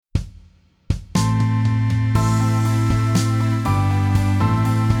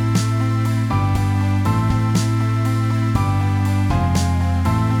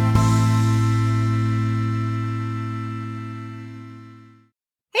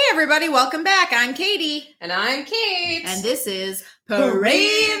everybody. Welcome back. I'm Katie. And I'm Kate. And this is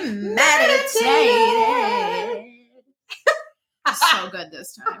Premeditated. It's so good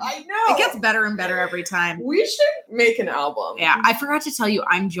this time. I know. It gets better and better every time. We should make an album. Yeah, I forgot to tell you,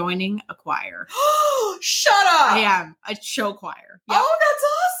 I'm joining a choir. Shut up. I am. A show choir. Yep. Oh,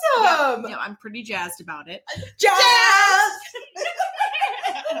 that's awesome. Yeah, I'm pretty jazzed about it. Jazz!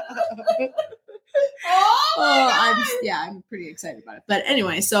 I'm pretty excited about it. But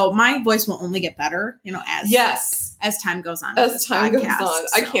anyway, so my voice will only get better, as time goes on. As time goes on.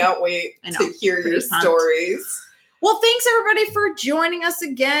 I can't wait to hear your stories. Well, thanks everybody for joining us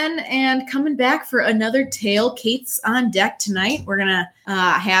again and coming back for another tale. Kate's on deck tonight. We're going to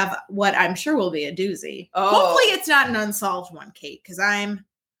have what I'm sure will be a doozy. Oh. Hopefully it's not an unsolved one, Kate, because I'm...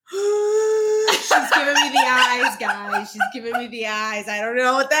 She's giving me the eyes, guys. She's giving me the eyes. I don't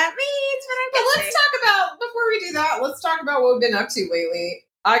know what that means, but let's talk about, before we do that, let's talk about what we've been up to lately.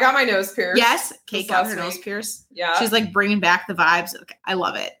 I got my nose pierced. Yes, Kate got her nose pierced. Yeah. She's like bringing back the vibes. Okay, I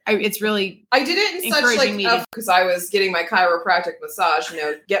love it. It's really I did it in such like, because I was getting my chiropractic massage,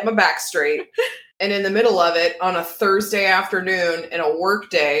 get my back straight. And in the middle of it, on a Thursday afternoon and a work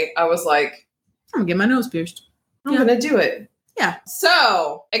day, I was like, I'm going to get my nose pierced. I'm going to do it. Yeah.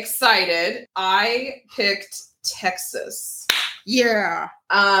 So excited. I picked Texas. Yeah.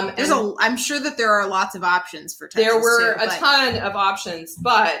 I'm sure that there are lots of options for Texas. There were a ton of options,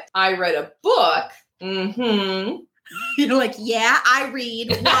 but I read a book. Mm-hmm. You're like, yeah, I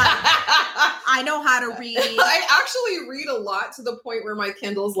read. What? I know how to read. I actually read a lot to the point where my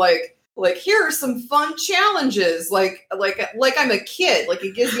Kindle's like here are some fun challenges. Like I'm a kid. Like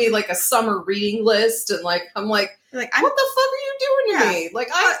it gives me like a summer reading list, and I'm like, what the fuck are you doing to me? Like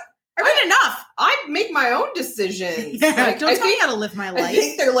I read enough. I make my own decisions. Yeah, don't tell me how to live my life. I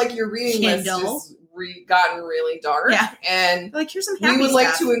think they're like your reading Kindle. list has gotten really dark. Yeah. And here's some happy we would stuff.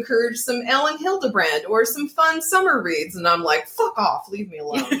 like to encourage some Ellen Hildebrand or some fun summer reads. And I'm like, fuck off, leave me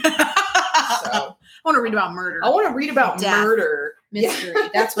alone. So I want to read about murder. I want to read about murder. Mystery. Yeah.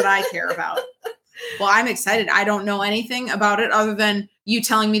 That's what I care about. Well, I'm excited. I don't know anything about it other than you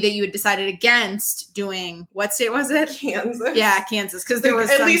telling me that you had decided against doing, what state was it? Kansas. Yeah, Kansas. Because there was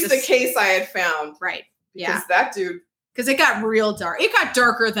at least the case I had found. Right. Because that dude. Because it got real dark. It got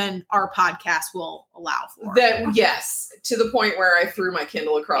darker than our podcast will allow for. Yes. To the point where I threw my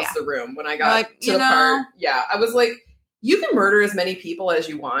Kindle across the room when I got to the part. Yeah. I was like, you can murder as many people as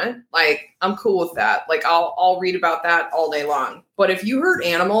you want. Like, I'm cool with that. Like, I'll read about that all day long. But if you hurt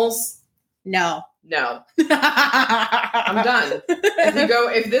animals, no. I'm done.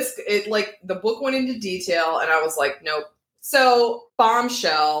 The book went into detail and I was like, nope. So,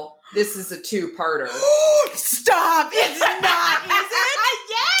 bombshell, this is a 2-parter. Stop! It's not, is it?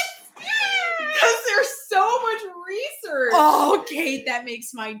 Yes! Because there's so much research. Oh, Kate, that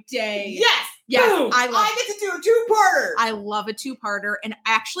makes my day. Yes! Yes, I get to do a 2-parter. I love a 2-parter. And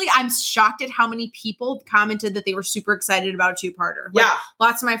actually, I'm shocked at how many people commented that they were super excited about a 2-parter. Yeah.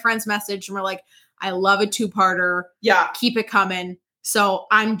 Lots of my friends messaged and were like, I love a 2-parter. Yeah. Keep it coming. So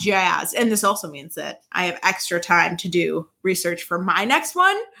I'm jazzed. And this also means that I have extra time to do research for my next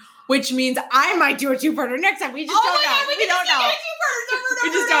one, which means I might do a 2-parter next time. We just don't know. We don't know. We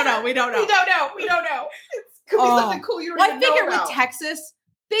just don't know. We don't know. We don't know. It could be something cool you don't even know about. I figure with Texas,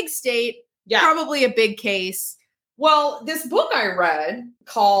 big state, yeah, probably a big case. Well, this book I read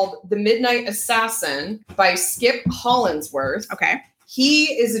called The Midnight Assassin by Skip Hollandsworth. Okay. He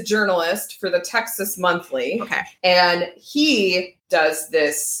is a journalist for the Texas Monthly. Okay. And he does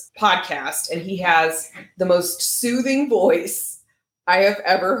this podcast, and he has the most soothing voice I have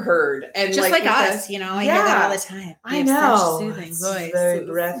ever heard. And just like us, I hear that all the time. I know. Such a soothing voice. Very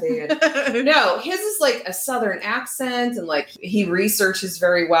breathy. No, his is like a Southern accent, and he researches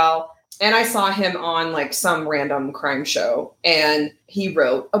very well. And I saw him on some random crime show, and he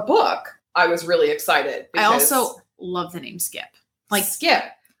wrote a book. I was really excited. I also love the name Skip. Skip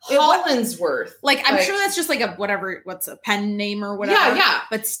Hollandsworth. I'm sure that's just what's a pen name or whatever. Yeah.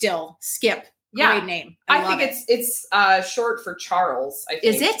 But still, Skip. Yeah. Great name. I think it's short for Charles, I think.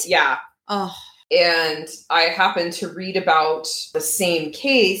 Is it? Yeah. Oh. And I happened to read about the same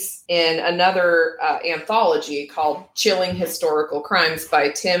case in another anthology called Chilling Historical Crimes by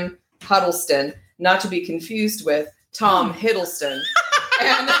Tim Huddleston, not to be confused with Tom Hiddleston.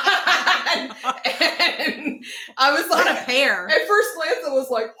 And I was like, what a pair. At first glance, I was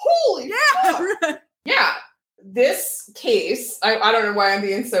like, holy fuck. Yeah. This case, I don't know why I'm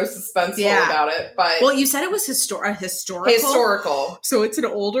being so suspenseful about it, but... Well, you said it was historical. Historical. So it's an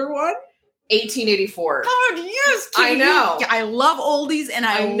older one? 1884. Oh, yes, Katie. I know. I love oldies, and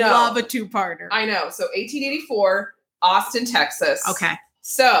I love a 2-parter. I know. So 1884, Austin, Texas. Okay.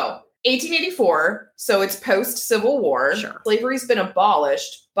 So 1884. So it's post-Civil War. Sure. Slavery's been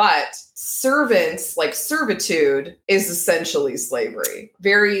abolished, but servants, like servitude, is essentially slavery.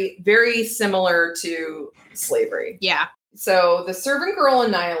 Very, very similar to slavery. Yeah. So the servant girl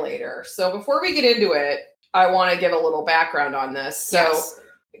annihilator. So before we get into it, I want to give a little background on this. So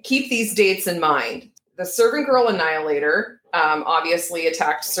keep these dates in mind. The servant girl annihilator obviously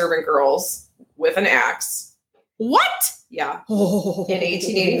attacked servant girls with an axe. What? Yeah. In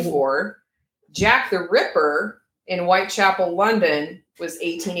 1884. Jack the Ripper in Whitechapel, London was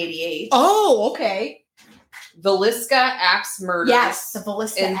 1888. Oh, okay. Villisca axe murders. Yes, the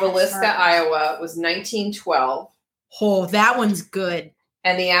Villisca in Villisca, Iowa was 1912. Oh, that one's good.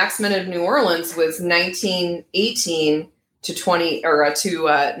 And the Axemen of New Orleans was 1918 to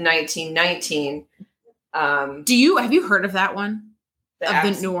 1919. Have you heard of that one?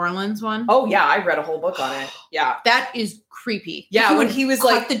 The New Orleans one? Oh yeah, I read a whole book on it. Yeah. That is creepy. Yeah, when he was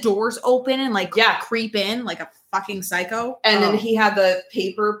cut the doors open and creep in like a fucking psycho. And then he had the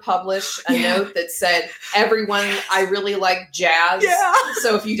paper publish a note that said, "Everyone, I really like jazz. Yeah.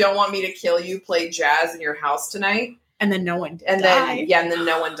 So if you don't want me to kill you, play jazz in your house tonight." And then no one died. And then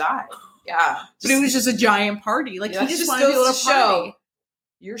no one died. Yeah. But it was just a giant party. Like, he just wanted goes to show.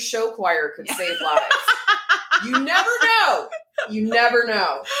 Your show choir could save lives. You never know. You never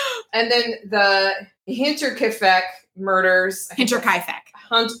know. And then the Hinterkaifeck murders. Hinterkaifeck.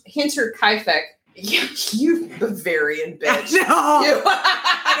 Hinterkaifeck. You Bavarian bitch.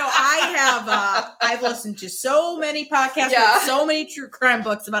 I know. I've listened to so many podcasts with so many true crime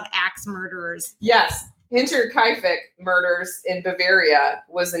books about axe murderers. Yes. Hinterkaifeck murders in Bavaria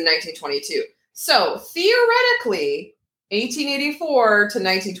was in 1922. So theoretically, 1884 to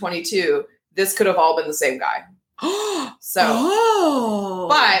 1922, this could have all been the same guy. But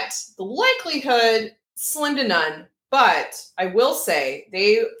the likelihood, slim to none. But I will say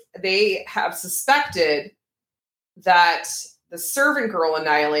they have suspected that the servant girl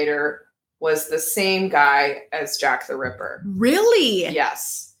annihilator was the same guy as Jack the Ripper. Really?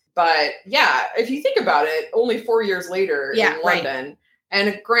 Yes. But yeah, if you think about it, only 4 years later in London. Right.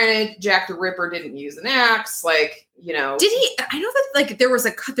 And granted, Jack the Ripper didn't use an axe, Did he? I know that there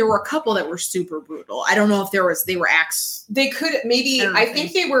were a couple that were super brutal. I don't know if they were axe. They could maybe. I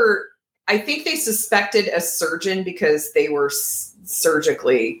think they suspected a surgeon because they were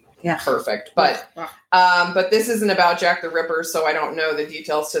surgically perfect. But this isn't about Jack the Ripper, so I don't know the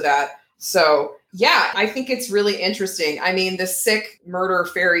details to that. So yeah, I think it's really interesting. I mean, the sick murder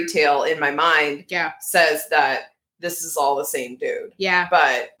fairy tale in my mind says that this is all the same dude. Yeah.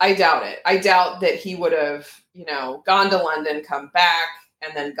 But I doubt it. I doubt that he would have, gone to London, come back,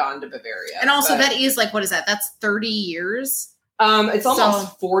 and then gone to Bavaria. And also that is what is that? That's 30 years? It's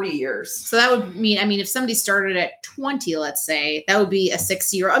almost 40 years. So that would mean, if somebody started at 20, let's say, that would be a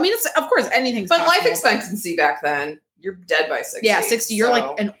 6-year. It's, of course, anything's But possible. Life expectancy back then, you're dead by 60. Yeah, 60. You're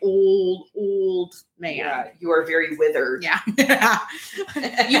like an old man. Yeah, you are very withered. Yeah.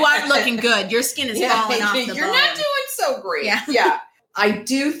 You aren't looking good. Your skin is falling off the bone. You're not doing so great. Yeah. I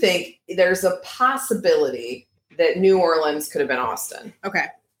do think there's a possibility that New Orleans could have been Austin. Okay.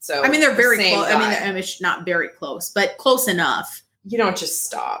 So they're very close. It's not very close, but close enough. You don't just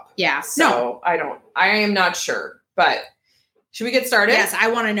stop. Yeah. So I am not sure, but should we get started? Yes, I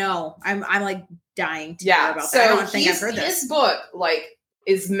want to know. I'm dying to hear about that. I don't think I've heard this. His book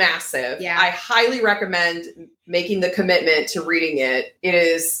is massive. Yeah. I highly recommend making the commitment to reading it. It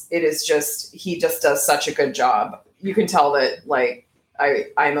is just, he just does such a good job. You can tell that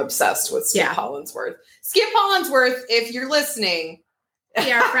I'm obsessed with Skip Hollandsworth. Skip Hollandsworth, if you're listening,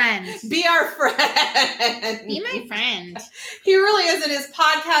 be our friend. Be our friend. Be my friend. He really is, and his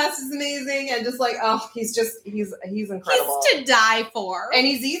podcast is amazing, and just he's incredible. He's to die for, and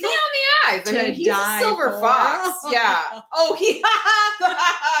he's easy on the eyes. He's a silver fox. Yeah. Oh, he's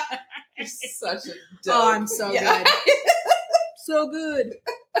such a dope. Oh, I'm so good. So good.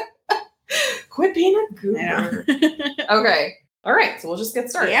 Quit being a goober. Okay. All right. So we'll just get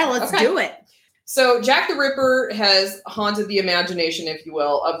started. Yeah, let's do it. So Jack the Ripper has haunted the imagination, if you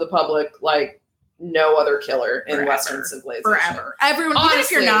will, of the public like no other killer in Western civilization. Forever. Everyone, honestly, even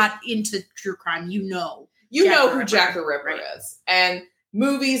if you're not into true crime, you know who Jack the Ripper is. And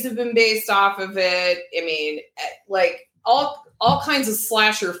movies have been based off of it. All kinds of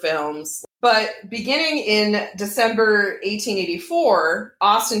slasher films. But beginning in December 1884,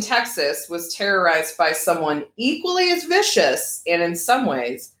 Austin, Texas was terrorized by someone equally as vicious and in some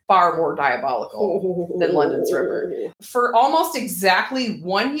ways far more diabolical than London's Ripper. For almost exactly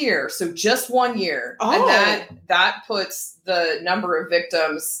 1 year, so just 1 year. Oh. And that puts the number of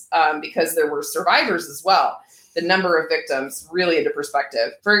victims, because there were survivors as well. the number of victims really into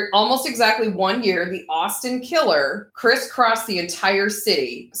perspective. For almost exactly 1 year, the Austin killer crisscrossed the entire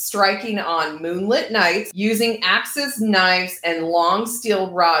city, striking on moonlit nights, using axes, knives, and long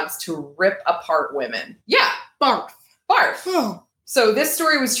steel rods to rip apart women. Yeah. Barf. Oh. So this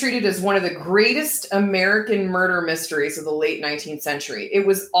story was treated as one of the greatest American murder mysteries of the late 19th century. It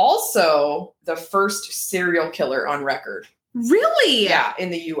was also the first serial killer on record. Really? Yeah, in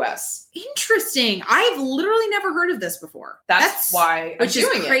the U.S. Interesting. I've literally never heard of this before. That's why I'm doing it. Which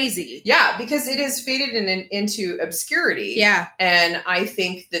is crazy. Yeah, because it has faded into obscurity. Yeah. And I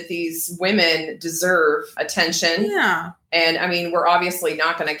think that these women deserve attention. Yeah. And I mean, we're obviously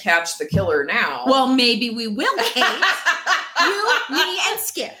not going to catch the killer now. Well, maybe we will, Kate. You, me, and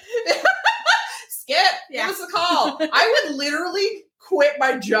Skip. Skip, give us a call. I would literally quit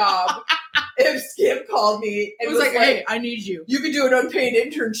my job if Skip called me and was like, hey, I need you. You could do an unpaid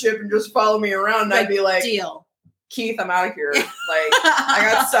internship and just follow me around. And I'd be like, deal. Keith, I'm out of here. Like, I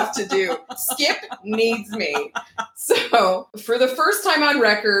got stuff to do. Skip needs me. So, for the first time on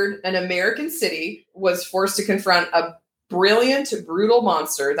record, an American city was forced to confront a brilliant, brutal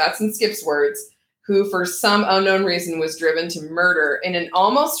monster, that's in Skip's words, who for some unknown reason was driven to murder in an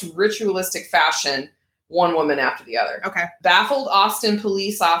almost ritualistic fashion, one woman after the other. Okay. Baffled Austin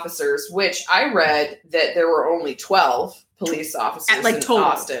police officers, which I read that there were only 12 police officers in total.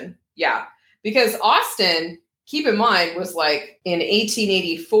 Austin. Yeah. Because Austin, keep in mind, was like in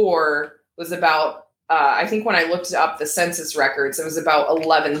 1884 was about, I think when I looked up the census records, it was about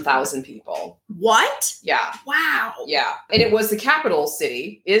 11,000 people. What? Yeah. Wow. Yeah. And it was the capital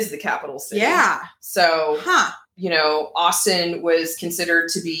city, is the capital city. Yeah. So, you know, Austin was considered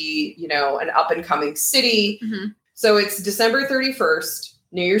to be, you know, an up and coming city. Mm-hmm. So it's December 31st,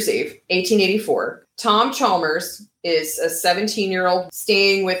 New Year's Eve, 1884. Tom Chalmers is a 17-year-old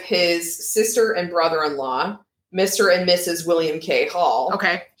staying with his sister and brother-in-law, Mr. and Mrs. William K. Hall.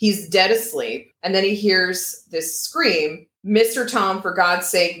 Okay. He's dead asleep. And then he hears this scream, Mr. Tom, for God's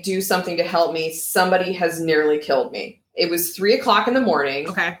sake, do something to help me. Somebody has nearly killed me. It was 3:00 in the morning.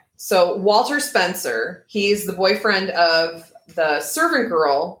 Okay. So Walter Spencer, he's the boyfriend of the servant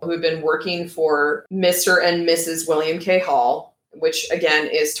girl who had been working for Mr. and Mrs. William K. Hall, which again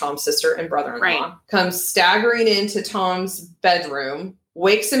is Tom's sister and brother-in-law, right, comes staggering into Tom's bedroom,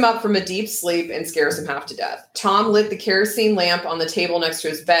 wakes him up from a deep sleep, and scares him half to death. Tom lit the kerosene lamp on the table next to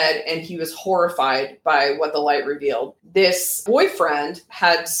his bed, and he was horrified by what the light revealed. This boyfriend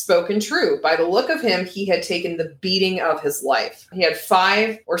had spoken true. By the look of him, he had taken the beating of his life. He had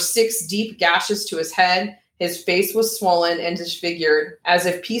 5 or 6 deep gashes to his head. His face was swollen and disfigured, as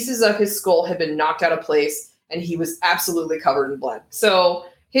if pieces of his skull had been knocked out of place, and he was absolutely covered in blood. So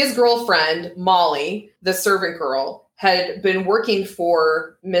his girlfriend, Mollie, the servant girl, had been working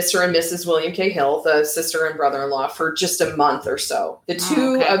for Mr. and Mrs. William K. Hill, the sister and brother-in-law, for just a month or so. The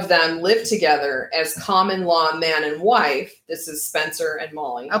two of them lived together as common law man and wife. This is Spencer and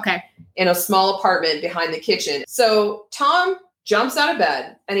Mollie. Okay. In a small apartment behind the kitchen. So Tom jumps out of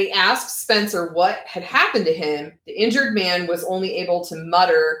bed and he asks Spencer what had happened to him. The injured man was only able to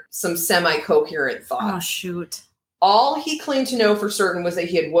mutter some semi-coherent thoughts. Oh, shoot. All he claimed to know for certain was that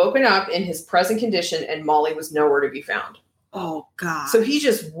he had woken up in his present condition and Mollie was nowhere to be found. Oh, God. So he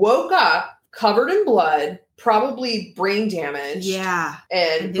just woke up covered in blood, probably brain damage. Yeah.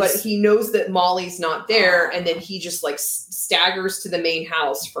 But he knows that Mollie's not there. And then he just like staggers to the main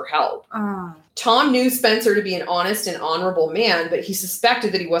house for help. Tom knew Spencer to be an honest and honorable man, but he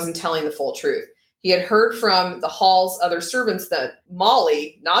suspected that he wasn't telling the full truth. He had heard from the Hall's other servants that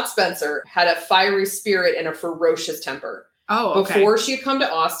Mollie, not Spencer, had a fiery spirit and a ferocious temper. Oh, okay. Before she had come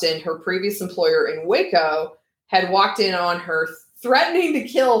to Austin, her previous employer in Waco had walked in on her threatening to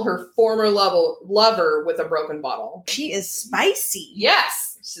kill her former lover with a broken bottle. She is spicy.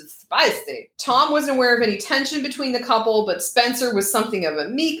 Yes, she's spicy. Tom wasn't aware of any tension between the couple, but Spencer was something of a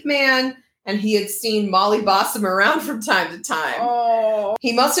meek man, and he had seen Mollie boss him around from time to time. Oh.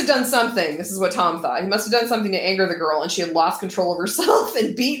 He must have done something. This is what Tom thought. He must have done something to anger the girl, and she had lost control of herself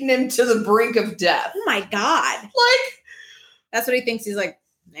and beaten him to the brink of death. Oh my God. Like, that's what he thinks. He's like,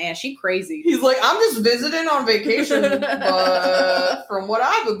 man, she crazy. He's like, I'm just visiting on vacation, but from what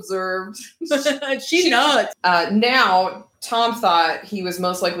I've observed, she nuts. Now, Tom thought he was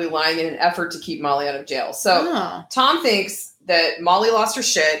most likely lying in an effort to keep Mollie out of jail. So Tom thinks that Mollie lost her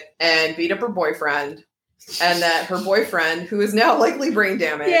shit and beat up her boyfriend, and that her boyfriend, who is now likely brain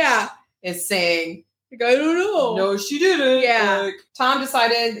damaged, is saying, like, I don't know. No, she didn't. Yeah. Like, Tom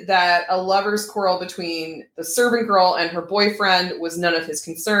decided that a lover's quarrel between the servant girl and her boyfriend was none of his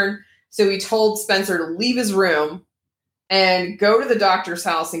concern. So he told Spencer to leave his room and go to the doctor's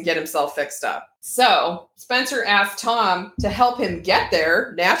house and get himself fixed up. So Spencer asked Tom to help him get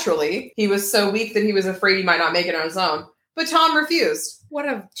there. Naturally, he was so weak that he was afraid he might not make it on his own. But Tom refused. What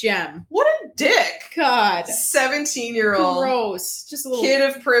a gem. What a dick. God. 17-year-old. Gross. Just a little kid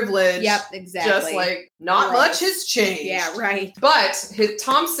of privilege. Yep, exactly. Just like, not much has changed. Yeah, right. But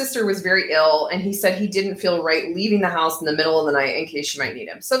Tom's sister was very ill, and he said he didn't feel right leaving the house in the middle of the night in case she might need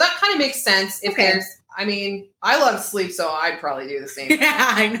him. So that kind of makes sense. If there's, I mean, I love sleep, so I'd probably do the same thing. Yeah,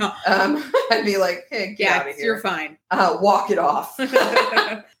 I know. I'd be like, hey, get out of here. You're fine. Walk it off.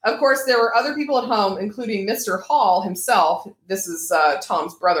 Of course, there were other people at home, including Mr. Hall himself. This is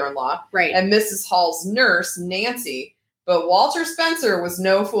Tom's brother-in-law. Right. And Mrs. Hall's nurse, Nancy. But Walter Spencer was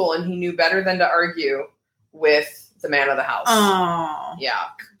no fool, and he knew better than to argue with the man of the house. Oh. Yeah.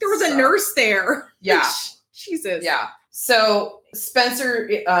 There was a nurse there. Yeah. Jesus. Yeah. So Spencer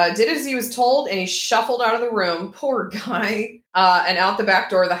did as he was told, and he shuffled out of the room, poor guy, and out the back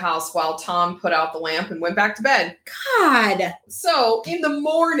door of the house while Tom put out the lamp and went back to bed. God. So in the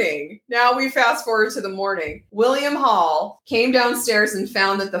morning, now we fast forward to the morning, William Hall came downstairs and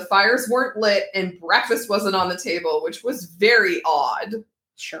found that the fires weren't lit and breakfast wasn't on the table, which was very odd.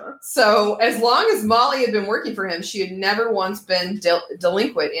 Sure. So as long as Mollie had been working for him, she had never once been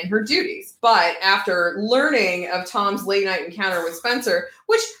delinquent in her duties. But after learning of Tom's late night encounter with Spencer,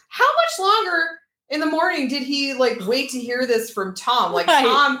 which how much longer in the morning did he wait to hear this from Tom?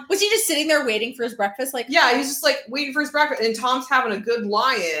 Tom, was he just sitting there waiting for his breakfast? Yeah, he's just waiting for his breakfast, and Tom's having a good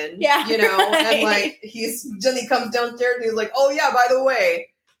lie-in. Yeah, and then he comes downstairs and he's like, "Oh yeah, by the way,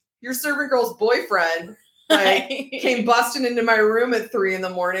 your servant girl's boyfriend." Came busting into my room at 3 a.m.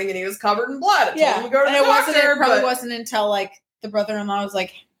 and he was covered in blood. I told him to go to the doctor. It probably wasn't until the brother-in-law was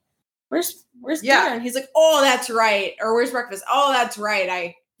like, "Where's dinner?" And he's like, "Oh, that's right." Or "Where's breakfast?" "Oh, that's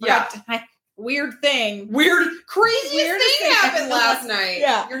right. Weird thing. Craziest thing happened last night.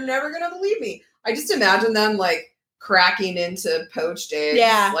 Yeah. You're never gonna believe me. I just imagine them cracking into poached eggs,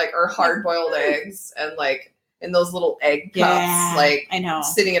 or hard-boiled eggs, and in those little egg cups, I know,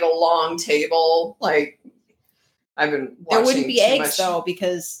 sitting at a long table, I've been watching there wouldn't be too eggs much though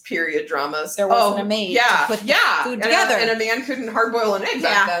because period dramas. There wasn't a maid to put the food together, and a man couldn't hard boil an egg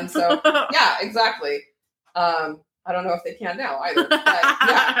back then. So yeah, exactly. I don't know if they can now either. But,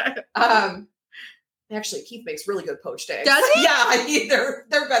 yeah. Actually, Keith makes really good poached eggs. Does he? Yeah,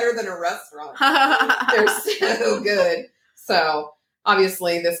 they're better than a restaurant. They're so good. So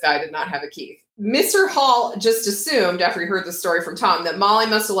obviously, this guy did not have a Keith. Mr. Hall just assumed, after he heard the story from Tom, that Mollie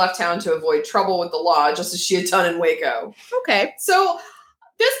must have left town to avoid trouble with the law, just as she had done in Waco. Okay. So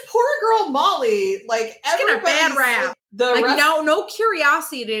this poor girl, Mollie, she's getting a bad rap. No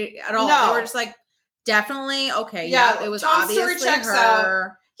curiosity at all. No. They were just definitely, okay, yeah, it was Tom's obviously story checks her.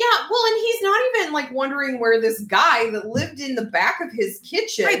 out. Yeah, well, and he's not even wondering where this guy that lived in the back of his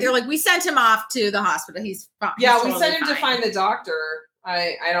kitchen. Right, they're we sent him off to the hospital. He's fine. Yeah, he's we totally sent him fine. to find the doctor.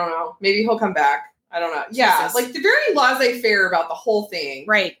 I don't know. Maybe he'll come back. I don't know. Yeah, Jesus. they're very laissez-faire about the whole thing.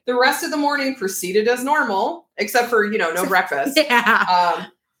 Right. The rest of the morning proceeded as normal, except for, no breakfast. Yeah.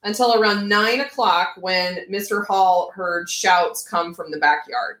 Until around 9 o'clock when Mr. Hall heard shouts come from the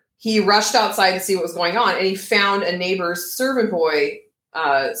backyard. He rushed outside to see what was going on, and he found a neighbor's servant boy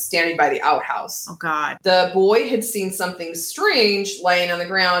standing by the outhouse. Oh, God. The boy had seen something strange laying on the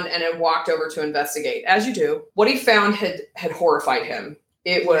ground and had walked over to investigate, as you do. What he found had horrified him.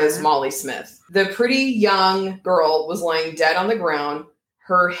 It was Mollie Smith. The pretty young girl was lying dead on the ground,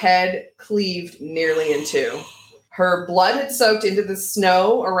 her head cleaved nearly in two. Her blood had soaked into the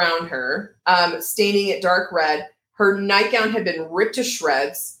snow around her, staining it dark red. Her nightgown had been ripped to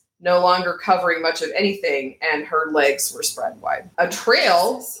shreds, no longer covering much of anything, and her legs were spread wide. A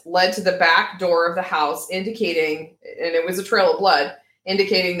trail led to the back door of the house, indicating, and it was a trail of blood,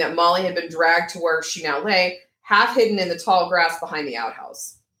 indicating that Mollie had been dragged to where she now lay, half hidden in the tall grass behind the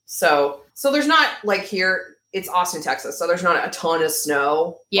outhouse. So there's not here, it's Austin, Texas, so there's not a ton of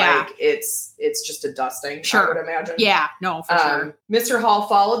snow. Yeah. It's just a dusting, sure. I would imagine. Yeah, no, for sure. Mr. Hall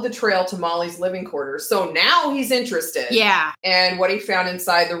followed the trail to Mollie's living quarters. So now he's interested. Yeah. And what he found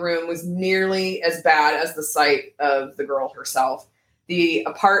inside the room was nearly as bad as the sight of the girl herself. The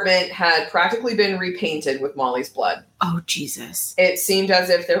apartment had practically been repainted with Mollie's blood. Oh, Jesus. It seemed as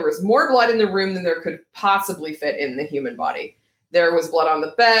if there was more blood in the room than there could possibly fit in the human body. There was blood on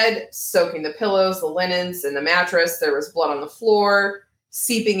the bed, soaking the pillows, the linens, and the mattress. There was blood on the floor.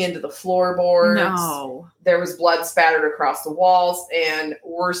 seeping into the floorboards. No. There was blood spattered across the walls. And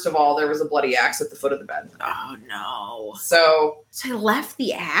worst of all, there was a bloody axe at the foot of the bed. Oh, no. So he left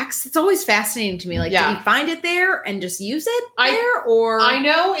the axe? It's always fascinating to me. Like, did he find it there and just use it there? Or I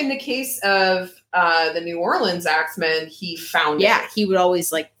know in the case of the New Orleans axemen, he found it. Yeah, he would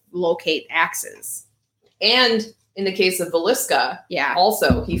always, like, locate axes. And in the case of Villisca,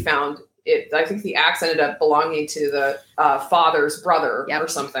 also he found it. I think the axe ended up belonging to the father's brother or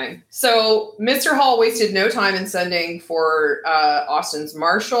something. So Mr. Hall wasted no time in sending for Austin's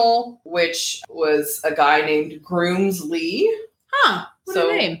marshal, which was a guy named Grooms Lee. Huh. What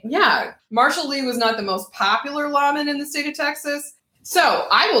a name. Yeah. Marshal Lee was not the most popular lawman in the state of Texas. So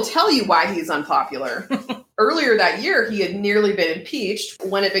I will tell you why he's unpopular. Earlier that year, he had nearly been impeached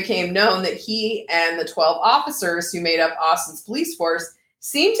when it became known that he and the 12 officers who made up Austin's police force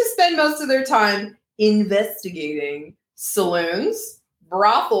seemed to spend most of their time investigating saloons,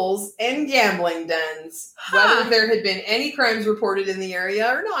 brothels, and gambling dens, whether there had been any crimes reported in the area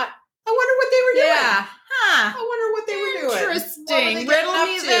or not. I wonder what they were doing. Yeah. Huh. I wonder what they were doing. Interesting. Riddle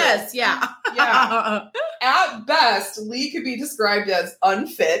me this. Yeah. Yeah. At best, Lee could be described as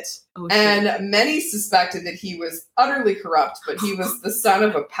unfit, and many suspected that he was utterly corrupt, but he was the son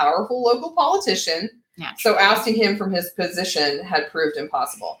of a powerful local politician. So ousting him from his position had proved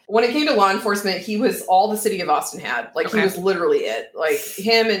impossible. When it came to law enforcement, he was all the city of Austin had. Like, he was literally it. Like,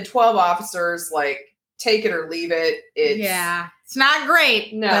 him and 12 officers, like, take it or leave it. It's not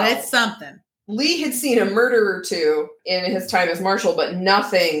great, but it's something. Lee had seen a murder or two in his time as marshal, but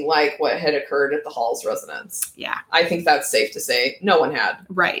nothing like what had occurred at the Hall's residence. Yeah. I think that's safe to say. No one had.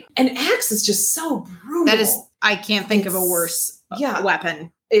 Right. An axe is just so brutal. That is, I can't think of a worse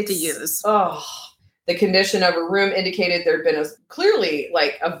weapon to use. Oh. The condition of her room indicated there'd been clearly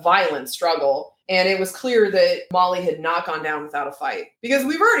a violent struggle. And it was clear that Mollie had not gone down without a fight. Because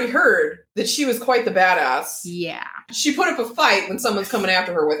we've already heard that she was quite the badass. Yeah. She put up a fight when someone's coming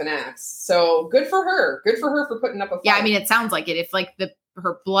after her with an axe. So good for her. Good for her for putting up a fight. Yeah, I mean, it sounds like it. If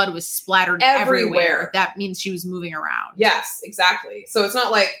her blood was splattered everywhere, that means she was moving around. Yes, exactly. So it's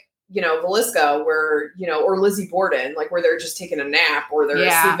not like, Villisca where, or Lizzie Borden, where they're just taking a nap or they're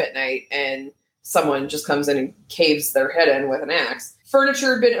asleep at night and someone just comes in and caves their head in with an axe.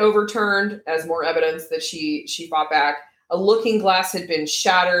 Furniture had been overturned as more evidence that she fought back. A looking glass had been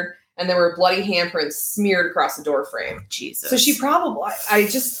shattered, and there were bloody handprints smeared across the door frame. Jesus. So she probably,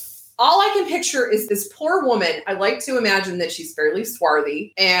 all I can picture is this poor woman. I like to imagine that she's fairly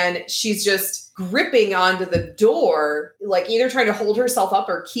swarthy, and she's just gripping onto the door, either trying to hold herself up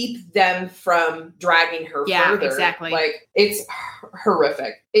or keep them from dragging her further. Yeah, exactly. It's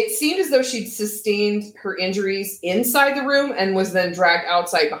horrific. It seemed as though she'd sustained her injuries inside the room and was then dragged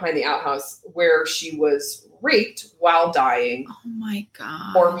outside behind the outhouse where she was raped while dying. Oh my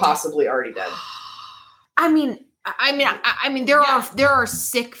God. Or possibly already dead. I mean, there are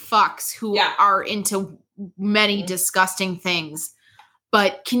sick fucks who are into many disgusting things.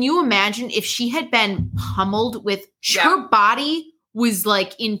 But can you imagine if she had been pummeled with her body was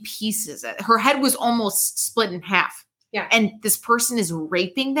in pieces. Her head was almost split in half. Yeah. And this person is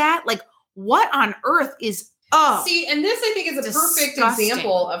raping that? What on earth is See, and this I think is a perfect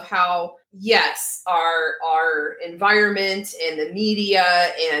example of how, yes, our environment and the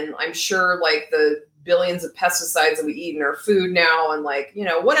media, and I'm sure the billions of pesticides that we eat in our food now, and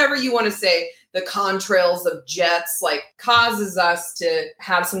whatever you want to say, the contrails of jets, causes us to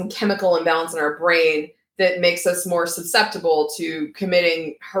have some chemical imbalance in our brain that makes us more susceptible to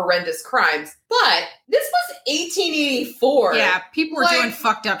committing horrendous crimes. But this was 1884. Yeah, people were doing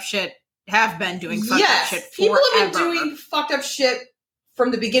fucked up shit, have been doing fucked up shit forever. People have been doing fucked up shit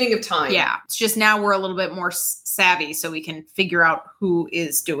from the beginning of time. Yeah, it's just now we're a little bit more savvy so we can figure out who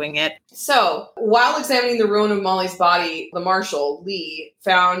is doing it. So, while examining the ruin of Mollie's body, the marshal, Lee,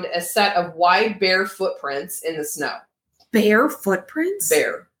 found a set of wide bare footprints in the snow. Bare footprints?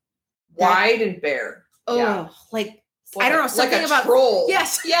 Bare. Wide and bare. Oh, yeah. I don't know, something about troll.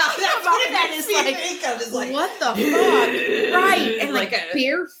 Yes. Yeah, that's what that is what the fuck? Right. And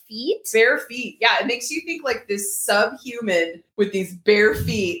bare feet? Bare feet. Yeah, it makes you think this subhuman with these bare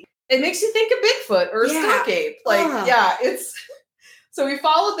feet. It makes you think of Bigfoot or a stock ape. It's so we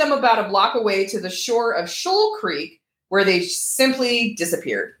followed them about a block away to the shore of Shoal Creek where they simply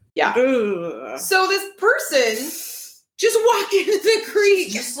disappeared. Yeah. Ugh. So this person just walked into the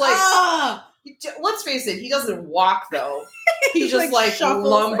creek. Just let's face it, he doesn't walk though. He just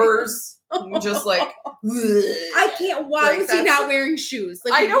lumbers. Just I can't walk. Why is he not wearing shoes?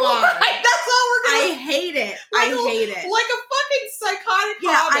 I know. Right? That's all we're gonna. I hate it. I hate it. Like a fucking psychotic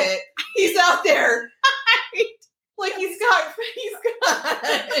hobbit. He's out there. Like he's got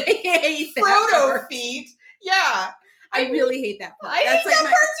Frodo feet. Yeah. I really hate that part. I hate that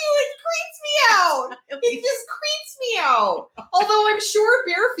part too. It creeps me out. It just creeps me out. Although I'm sure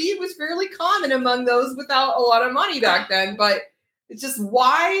bare feet was fairly common among those without a lot of money back then, but it's just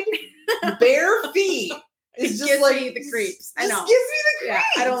wide, bare feet. It's just gives like me the creeps. I know. Gives me the creeps.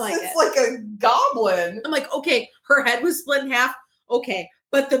 Yeah, I don't like it. It's like a goblin. I'm like, okay, her head was split in half. Okay,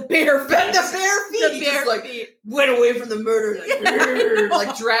 but the bare feet, went away from the murder,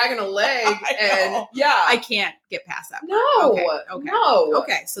 like dragging a leg, and I can't get past that.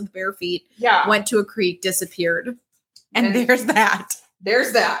 Okay. So the bare feet, went to a creek, disappeared, and there's that.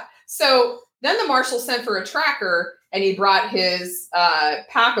 There's that. So then the marshal sent for a tracker, and he brought his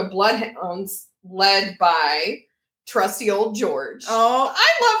pack of bloodhounds, led by trusty old George. Oh,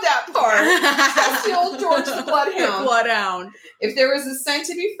 I love that part. Trusty old George the bloodhound. Bloodhound. If there was a scent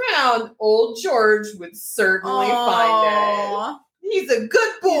to be found, old George would certainly find it. He's a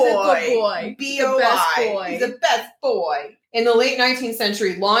good boy. B.O.I. He's the best boy. In the late 19th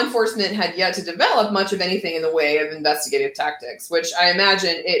century, law enforcement had yet to develop much of anything in the way of investigative tactics, which I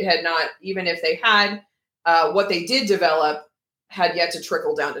imagine it had not, even if they had, what they did develop had yet to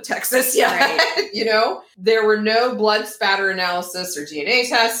trickle down to Texas yet. Right. You know, there were no blood spatter analysis or DNA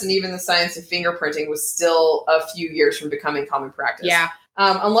tests, and even the science of fingerprinting was still a few years from becoming common practice. Yeah.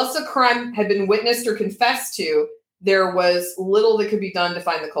 Unless the crime had been witnessed or confessed to, there was little that could be done to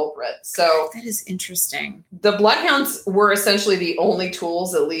find the culprit. So that is interesting. The bloodhounds were essentially the only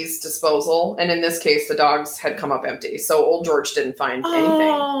tools at Lee's disposal. And in this case, the dogs had come up empty. So old George didn't find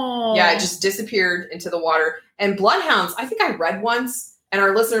anything. Yeah, it just disappeared into the water. And bloodhounds, I think I read once, and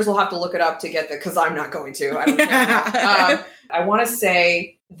our listeners will have to look it up to get that, because I'm not going to. I don't care. I want to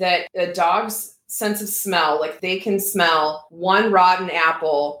say that a dog's sense of smell, like they can smell one rotten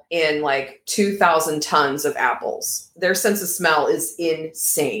apple in like 2,000 tons of apples. Their sense of smell is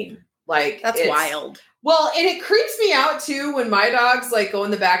insane. Like that's wild. Well, and it creeps me out too when my dogs like go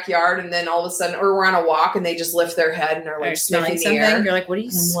in the backyard and then all of a sudden, or we're on a walk and they just lift their head and are like smelling something. You're like, what do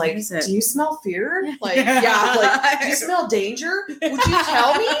you smell? Like, do you smell fear? Like, yeah, like, do you smell danger? Would you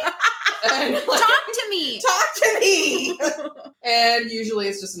tell me? And, like, talk to me. And usually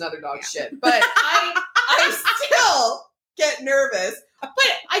it's just another dog shit. But I still get nervous. But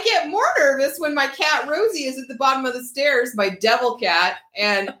I get more nervous when my cat Rosie is at the bottom of the stairs, my devil cat,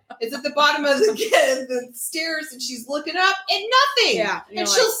 and is at the bottom of the stairs, and she's looking up and nothing. Yeah, and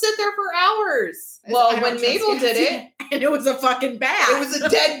she'll sit there for hours. Well, when Mabel did it, and it was a fucking bat. It was a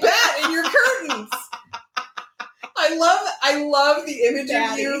dead bat in your curtains. I love the image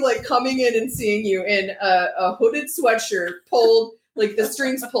of you like coming in and seeing you in a hooded sweatshirt pulled, like the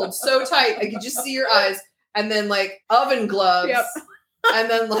strings pulled so tight I could just see your eyes, and then like oven gloves. Yep.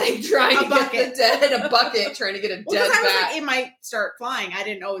 And then like trying to get the dead in a bucket, trying to get a dead bat. Like, it might start flying. I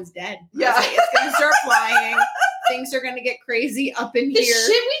didn't know it was dead. Yeah. Like, it's going to start flying. Things are going to get crazy up in here. The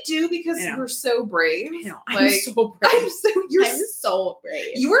shit we do because we're so brave. I know. I'm so brave. I'm so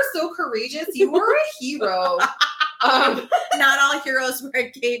brave. You are so courageous. You are a hero. Not all heroes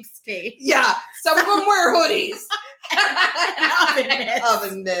wear capes, Kate. Yeah. Some of them wear hoodies. and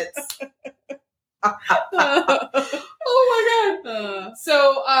oven mitts. Oh my god.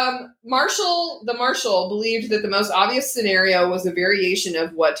 So the marshal believed that the most obvious scenario was a variation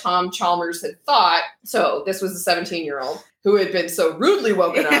of what Tom Chalmers had thought. So this was a 17-year-old who had been so rudely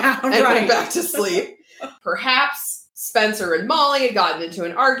woken up and went back to sleep. Perhaps Spencer and Mollie had gotten into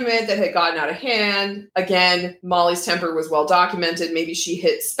an argument that had gotten out of hand. Again, Mollie's temper was well documented. Maybe she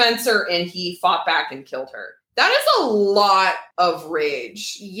hit Spencer and he fought back and killed her. That is a lot of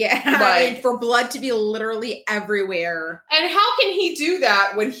rage. Yeah. Like, for blood to be literally everywhere. And how can he do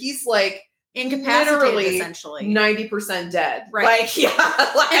that when he's like incapacitated, essentially 90% dead? Right.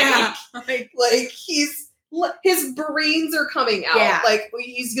 Like he's, his brains are coming out. Yeah. Like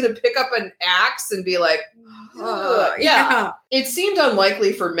he's going to pick up an axe and be like, yeah. It seemed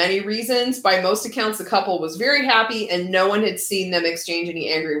unlikely for many reasons. By most accounts, the couple was very happy and no one had seen them exchange any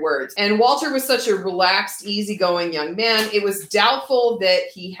angry words. And Walter was such a relaxed, easygoing young man. It was doubtful that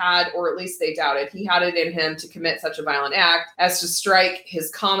he had, or at least they doubted, he had it in him to commit such a violent act as to strike his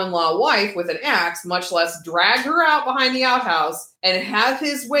common law wife with an axe, much less drag her out behind the outhouse and have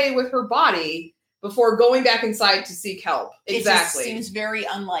his way with her body before going back inside to seek help. Exactly. It just seems very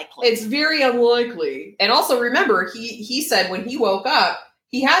unlikely. It's very unlikely. And also remember, he said when he woke up,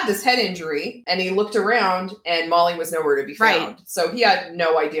 he had this head injury and he looked around and Mollie was nowhere to be found. Right. So he had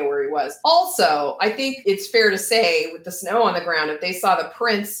no idea where he was. Also, I think it's fair to say with the snow on the ground, if they saw the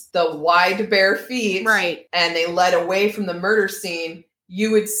prints, the wide bare feet, right, and they led away from the murder scene, you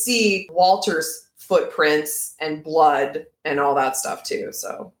would see Walter's footprints and blood and all that stuff too.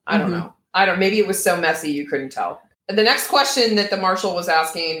 So I don't know. Maybe it was so messy you couldn't tell. And the next question that the marshal was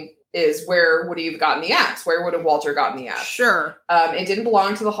asking is, where would he have gotten the axe? Where would have Walter gotten the axe? Sure. It didn't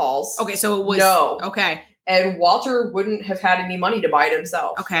belong to the Halls. Okay, so it was... No. Okay. And Walter wouldn't have had any money to buy it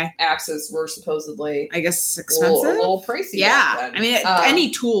himself. Okay. Axes were supposedly... I guess expensive? A little pricey. Yeah. I mean, any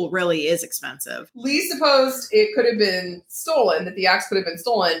tool really is expensive. Lee supposed it could have been stolen, that the axe could have been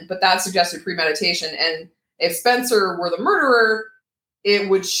stolen, but that suggested premeditation. And if Spencer were the murderer, it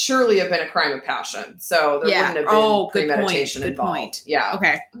would surely have been a crime of passion. So there wouldn't have been premeditation involved. Good point. Yeah.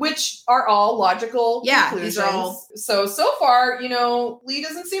 Okay. Which are all logical conclusions. These are all... So far, Lee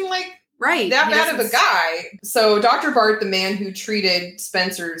doesn't seem like that bad of a guy. So Dr. Bart, the man who treated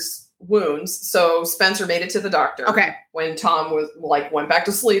Spencer's wounds, so Spencer made it to the doctor. Okay. When Tom went back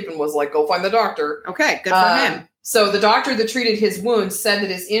to sleep and was like, go find the doctor. Okay, good for him. So the doctor that treated his wounds said that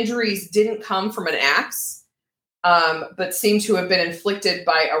his injuries didn't come from an axe, but seemed to have been inflicted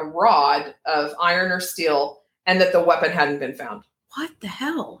by a rod of iron or steel, and that the weapon hadn't been found. What the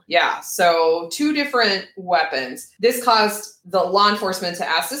hell? Yeah, so 2 different weapons. This caused the law enforcement to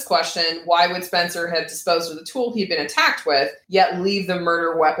ask this question: why would Spencer have disposed of the tool he'd been attacked with, yet leave the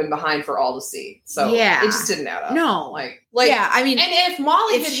murder weapon behind for all to see? So it just didn't add up. No. I mean, and if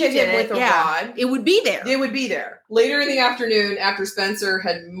Mollie had hit him with a rod, it would be there. It would be there. Later in the afternoon, after Spencer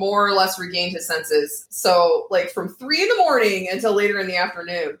had more or less regained his senses, so from 3 a.m. until later in the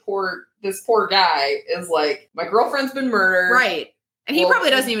afternoon, this poor guy is like, my girlfriend's been murdered. Right. And he probably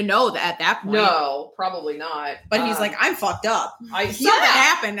doesn't even know that at that point. No, probably not. But he's like, I'm fucked up. I saw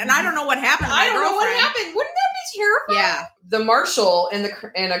that happened, and I don't know what happened to my girlfriend. I don't know what happened. Wouldn't that be terrifying? Yeah. The marshal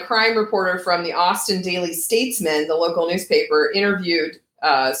and a crime reporter from the Austin Daily Statesman, the local newspaper, interviewed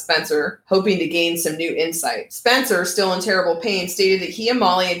Spencer, hoping to gain some new insight. Spencer, still in terrible pain, stated that he and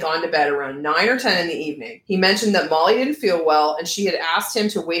Mollie had gone to bed around 9 or 10 in the evening. He mentioned that Mollie didn't feel well, and she had asked him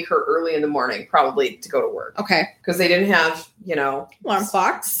to wake her early in the morning, probably to go to work. Okay. Because they didn't have, alarm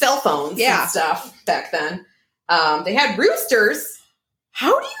clocks, cell phones and stuff back then. They had roosters.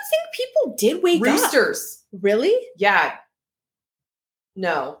 How do you think people did wake up? Roosters. Really? Yeah.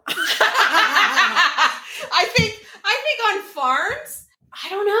 No. I think on farms, I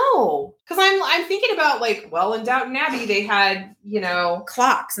don't know. Because I'm thinking about in Downton Abbey, they had,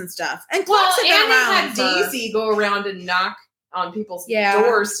 clocks and stuff. And clocks they had Daisy go around and knock on people's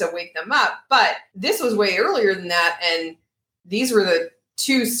doors to wake them up. But this was way earlier than that. And these were the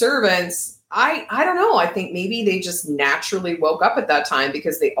 2 servants. I don't know. I think maybe they just naturally woke up at that time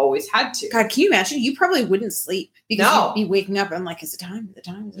because they always had to. God, can you imagine? You probably wouldn't sleep because you'd be waking up and is it time? Is it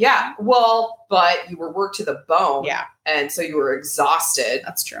time? Well, but you were worked to the bone. Yeah. And so you were exhausted.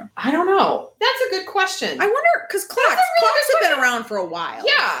 That's true. I don't know. That's a good question. I wonder, because clocks have been around for a while.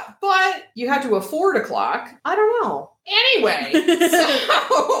 Yeah, but you had to afford a clock. I don't know. Anyway,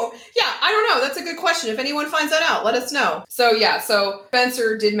 so I don't know. That's a good question. If anyone finds that out, let us know. So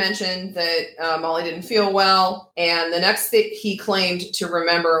Spencer did mention that Mollie didn't feel well, and the next thing he claimed to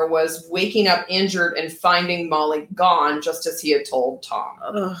remember was waking up injured and finding Mollie gone, just as he had told Tom.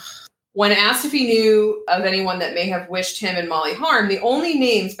 Ugh. When asked if he knew of anyone that may have wished him and Mollie harm, the only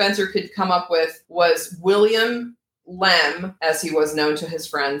name Spencer could come up with was William Lem, as he was known to his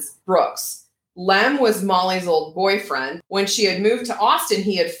friends, Brooks. Lem was Mollie's old boyfriend. When she had moved to Austin,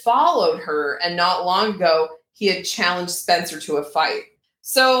 he had followed her, and not long ago, he had challenged Spencer to a fight.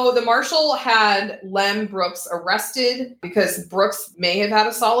 So the marshal had Lem Brooks arrested because Brooks may have had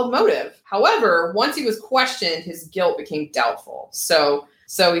a solid motive. However, once he was questioned, his guilt became doubtful. So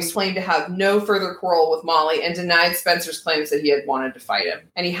he's claimed to have no further quarrel with Mollie and denied Spencer's claims that he had wanted to fight him.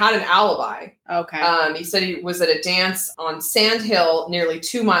 And he had an alibi. Okay. He said he was at a dance on Sand Hill, nearly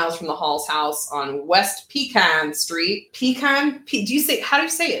 2 miles from the Hall's house on West Pecan Street. How do you say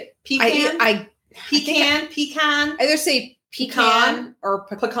it? Pecan? Pecan? I either say pecan or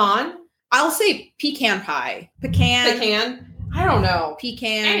pecan. I'll say pecan pie. Pecan. I don't know.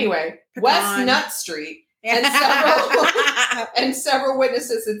 Pecan. Anyway, pecan. West Nut Street. And several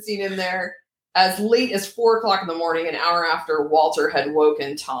witnesses had seen him there as late as 4 o'clock in the morning, an hour after Walter had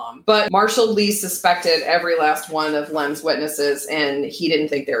woken Tom. But Marshal Lee suspected every last one of Lem's witnesses, and he didn't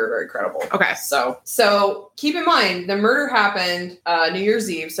think they were very credible. Okay. So keep in mind, the murder happened New Year's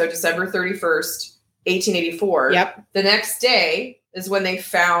Eve, so December 31st, 1884. Yep. The next day is when they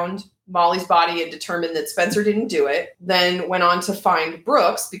found Mollie's body and determined that Spencer didn't do it, then went on to find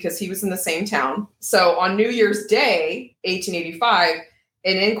Brooks because he was in the same town. So on New Year's Day, 1885,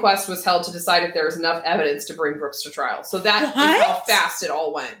 an inquest was held to decide if there was enough evidence to bring Brooks to trial. So that is how fast it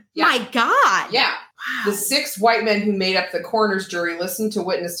all went. Yeah. My God. Yeah. The 6 white men who made up the coroner's jury listened to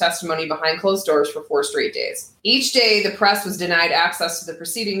witness testimony behind closed doors for 4 straight days. Each day, the press was denied access to the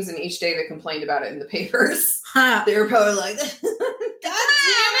proceedings, and each day they complained about it in the papers. Huh. They were probably like, God damn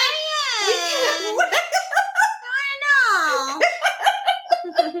it!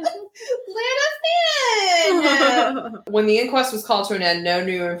 Let us in! When the inquest was called to an end, no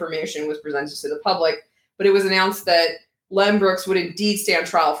new information was presented to the public, but it was announced that Lem Brooks would indeed stand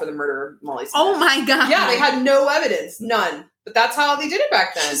trial for the murder of Mollie Smith. Oh my God. Yeah, they had no evidence. None. But that's how they did it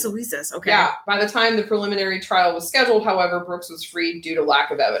back then. Jeez Louises. Okay. Yeah. By the time the preliminary trial was scheduled, however, Brooks was freed due to lack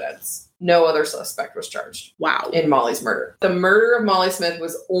of evidence. No other suspect was charged. Wow. In Mollie's murder. The murder of Mollie Smith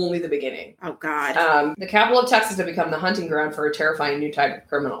was only the beginning. Oh, God. The capital of Texas had become the hunting ground for a terrifying new type of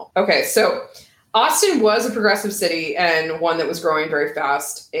criminal. Okay, so Austin was a progressive city and one that was growing very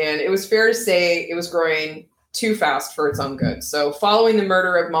fast. And it was fair to say it was growing too fast for its own good. So following the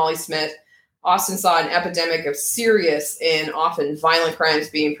murder of Mollie Smith, Austin saw an epidemic of serious and often violent crimes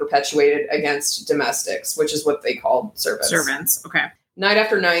being perpetuated against domestics, which is what they called servants. Servants, okay. Night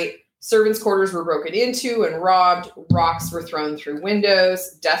after night, servants' quarters were broken into and robbed, rocks were thrown through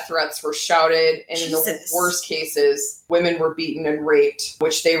windows, death threats were shouted, and in the worst cases, women were beaten and raped,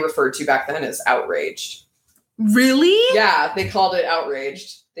 which they referred to back then as outraged. Really? Yeah, they called it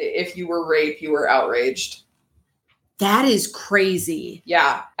outraged. If you were raped, you were outraged. That is crazy.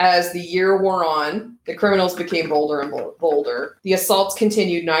 Yeah. As the year wore on, the criminals became bolder and bolder. The assaults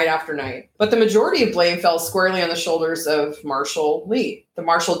continued night after night. But the majority of blame fell squarely on the shoulders of Marshall Lee. The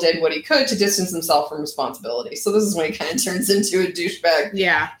marshal did what he could to distance himself from responsibility. So this is when he kind of turns into a douchebag.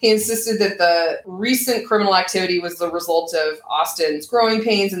 Yeah. He insisted that the recent criminal activity was the result of Austin's growing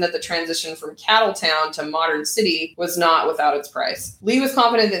pains and that the transition from cattle town to modern city was not without its price. Lee was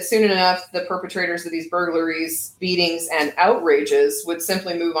confident that soon enough, the perpetrators of these burglaries, beatings, and outrages would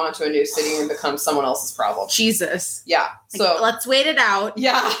simply move on to a new city and become someone else's problem. Jesus. Yeah. So let's wait it out.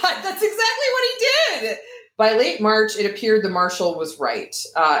 Yeah, that's exactly what he did. By late March, it appeared the marshal was right.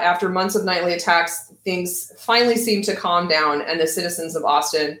 After months of nightly attacks, things finally seemed to calm down, and the citizens of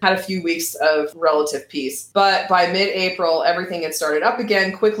Austin had a few weeks of relative peace. But by mid-April, everything had started up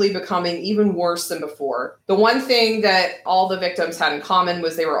again, quickly becoming even worse than before. The one thing that all the victims had in common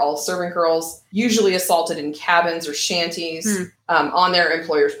was they were all servant girls, usually assaulted in cabins or shanties on their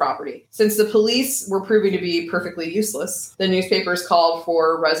employer's property. Since the police were proving to be perfectly useless, the newspapers called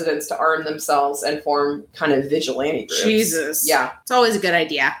for residents to arm themselves and form kind of vigilante groups. Jesus. Yeah. It's always a good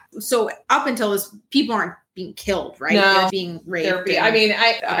idea. So up until this, people aren't being killed, right? No. They're being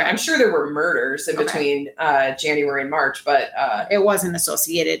raped. I'm sure there were murders in between January and March, but it wasn't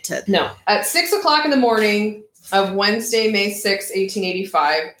associated to... No. At 6 o'clock in the morning of Wednesday, May 6,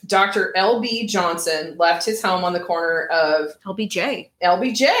 1885, Dr. L.B. Johnson left his home on the corner of... LBJ.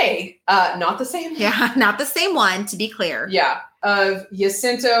 Not the same one. Yeah, not the same one, to be clear. Yeah. Of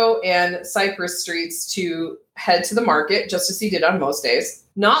Jacinto and Cypress Streets to head to the market, just as he did on most days.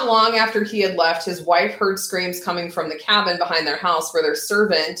 Not long after he had left, his wife heard screams coming from the cabin behind their house where their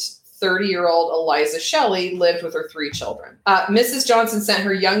servant, 30-year-old Eliza Shelly, lived with her 3 children. Mrs. Johnson sent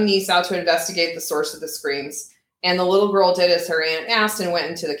her young niece out to investigate the source of the screams, and the little girl did as her aunt asked and went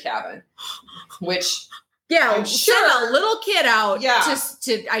into the cabin, which... Yeah, I'm sure send a little kid out just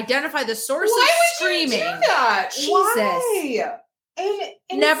to identify the source of screaming. Why would you do that? Jesus. Why?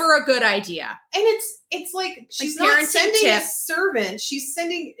 And never a good idea. And it's like she's not sending a servant. She's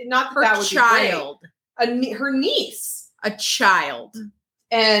sending her child, her niece, a child.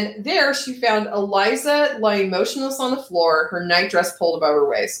 And there she found Eliza lying motionless on the floor, her nightdress pulled above her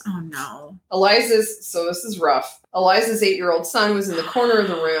waist. Oh no. So this is rough. Eliza's 8-year-old son was in the corner of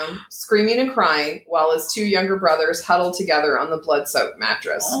the room, screaming and crying, while his 2 younger brothers huddled together on the blood-soaked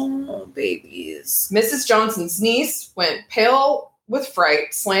mattress. Oh, babies. Mrs. Johnson's niece went pale with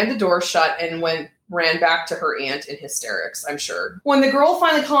fright, slammed the door shut, and ran back to her aunt in hysterics, I'm sure. When the girl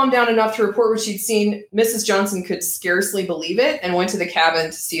finally calmed down enough to report what she'd seen, Mrs. Johnson could scarcely believe it and went to the cabin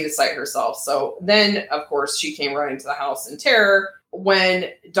to see the sight herself. So then, of course, she came running to the house in terror. When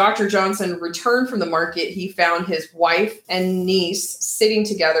Dr. Johnson returned from the market, he found his wife and niece sitting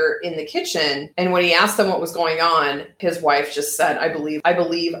together in the kitchen. And when he asked them what was going on, his wife just said, I believe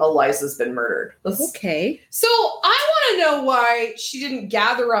Eliza's been murdered. Okay. So I want to know why she didn't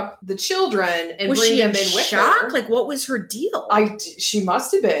gather up the children and bring them in with her. Like, what was her deal? She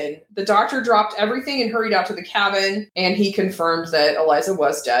must have been. The doctor dropped everything and hurried out to the cabin, and he confirmed that Eliza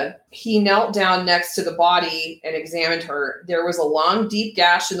was dead. He knelt down next to the body and examined her. There was a long, deep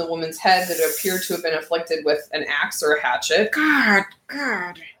gash in the woman's head that appeared to have been inflicted with an axe or a hatchet. God.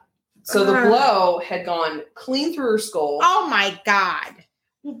 So the blow had gone clean through her skull. Oh my God.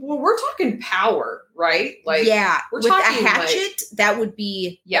 Well, we're talking power, right? Like, we're with talking a hatchet, that would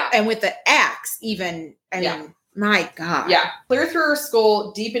be, and with the axe, even, I mean, my God. Yeah, clear through her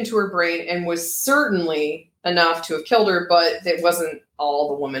skull, deep into her brain, and was certainly enough to have killed her, but it wasn't all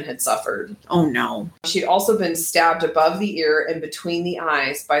the woman had suffered. Oh, no. She'd also been stabbed above the ear and between the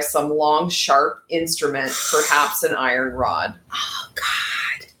eyes by some long, sharp instrument, perhaps an iron rod. Oh,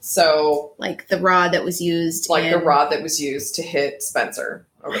 God. So, like the rod that was used. The rod that was used to hit Spencer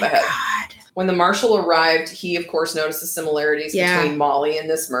over the head. God. When the marshal arrived, he, of course, noticed the similarities between Mollie and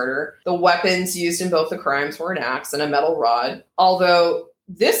this murder. The weapons used in both the crimes were an axe and a metal rod, although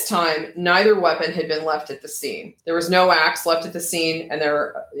this time, neither weapon had been left at the scene. There was no axe left at the scene, and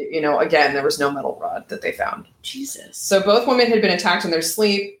there was no metal rod that they found. Jesus. So both women had been attacked in their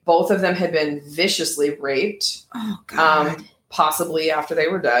sleep. Both of them had been viciously raped. Oh, God. Possibly after they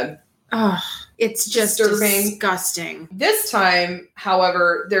were dead. Oh, it's just disgusting. This time,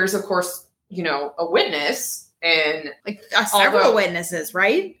 however, there's, of course, a witness. And several witnesses,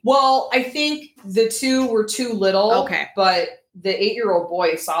 right? Well, I think the two were too little. Okay. But the 8-year-old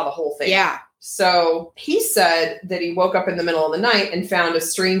boy saw the whole thing. Yeah. So he said that he woke up in the middle of the night and found a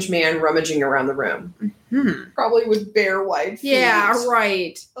strange man rummaging around the room. Mm-hmm. Probably with bare white feet. Yeah,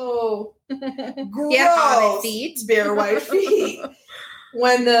 right. Oh, gross. Yeah, feet. Bare white feet.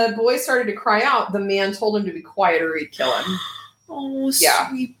 When the boy started to cry out, the man told him to be quiet or he'd kill him. Oh,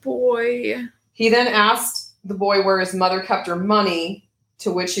 sweet boy. He then asked the boy where his mother kept her money,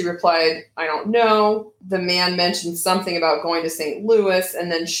 to which he replied, I don't know. The man mentioned something about going to St. Louis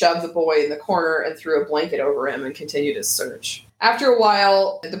and then shoved the boy in the corner and threw a blanket over him and continued his search. After a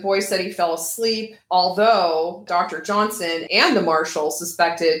while, the boy said he fell asleep, although Dr. Johnson and the marshal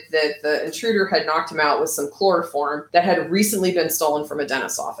suspected that the intruder had knocked him out with some chloroform that had recently been stolen from a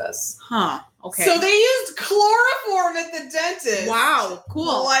dentist's office. Huh. Okay. So they used chloroform at the dentist. Wow.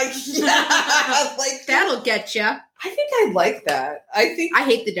 Cool. That'll get you. I think I like that. I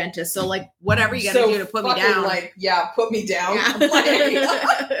hate the dentist. So whatever you got to do to put me down. Put me down.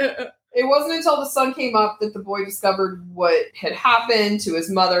 Yeah. It wasn't until the sun came up that the boy discovered what had happened to his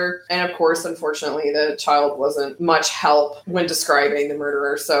mother. And of course, unfortunately, the child wasn't much help when describing the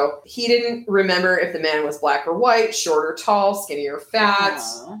murderer. So he didn't remember if the man was black or white, short or tall, skinny or fat.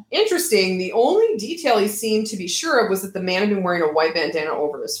 Aww. Interesting. The only detail he seemed to be sure of was that the man had been wearing a white bandana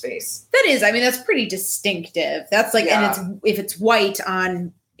over his face. That's pretty distinctive. That's and if it's white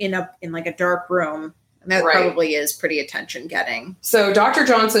in a dark room. And that probably is pretty attention getting. So Dr.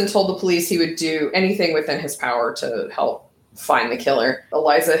 Johnson told the police he would do anything within his power to help find the killer.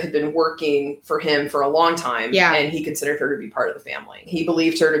 Eliza had been working for him for a long time, and he considered her to be part of the family. He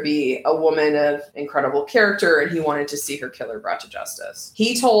believed her to be a woman of incredible character, and he wanted to see her killer brought to justice.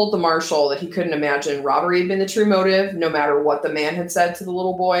 He told the marshal that he couldn't imagine robbery had been the true motive, no matter what the man had said to the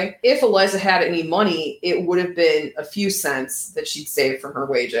little boy. If Eliza had any money, it would have been a few cents that she'd saved from her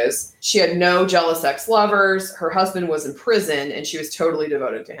wages. She had no jealous ex-lovers. Her husband was in prison, and she was totally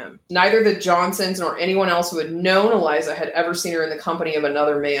devoted to him. Neither the Johnsons nor anyone else who had known Eliza had ever seen her in the company of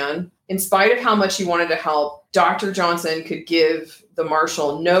another man. In spite of how much he wanted to help, Dr. Johnson could give the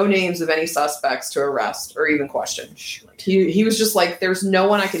marshal no names of any suspects to arrest or even question. He was just like, there's no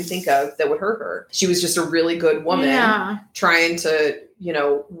one I can think of that would hurt her. She was just a really good woman trying to,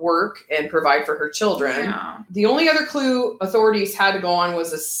 work and provide for her children. Yeah. The only other clue authorities had to go on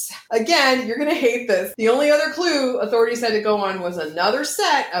was again, you're going to hate this. The only other clue authorities had to go on was another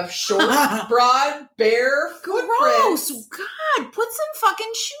set of short, broad, bare footprints. Gross. God, put some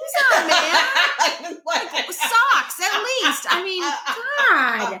fucking shoes on, man. Socks, at least.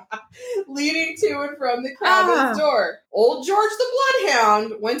 God. Leading to and from the cabin's door. Old George the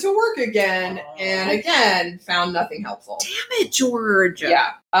Bloodhound went to work again and again found nothing helpful. Damn it, George.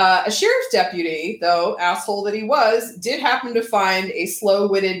 Yeah. A sheriff's deputy, though, asshole that he was, did happen to find a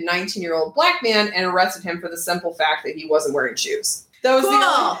slow-witted 19-year-old black man and arrested him for the simple fact that he wasn't wearing shoes.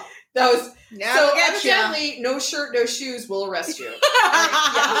 So evidently, no shirt, no shoes will arrest you.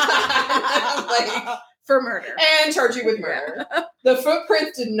 For murder. And charge you with murder. The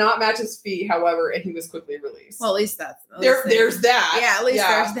footprints did not match his feet, however, and he was quickly released. Well, at least there's that. Yeah, at least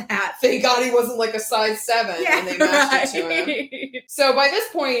there's that. Thank God he wasn't like a size 7 and they matched it to him. So by this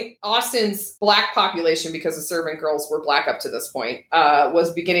point, Austin's black population, because the servant girls were black up to this point,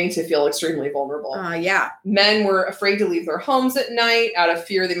 was beginning to feel extremely vulnerable. Yeah. Men were afraid to leave their homes at night out of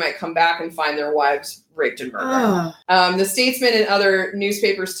fear they might come back and find their wives raped and murdered. The Statesman and other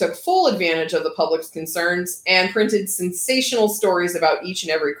newspapers took full advantage of the public's concerns and printed sensational stories about each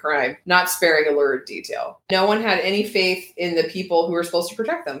and every crime, not sparing a lurid detail. No one had any faith in the people who were supposed to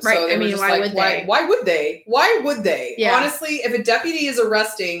protect them. Right. So they were just like, why would they? Why would they? Yeah. Honestly, if a deputy is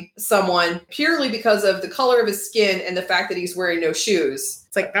arresting someone purely because of the color of his skin and the fact that he's wearing no shoes,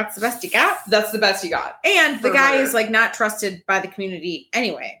 it's like, that's the best you got? That's the best you got. And the guy is like not trusted by the community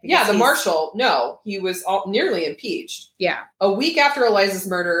anyway. Yeah, the marshal, no, he was nearly impeached. Yeah. A week after Eliza's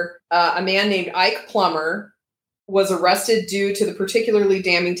murder, a man named Ike Plummer was arrested due to the particularly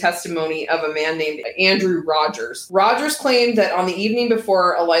damning testimony of a man named Andrew Rogers. Rogers claimed that on the evening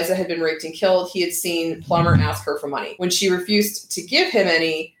before Eliza had been raped and killed, he had seen Plummer ask her for money. When she refused to give him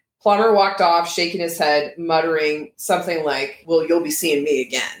any, Plummer walked off, shaking his head, muttering something like, well, you'll be seeing me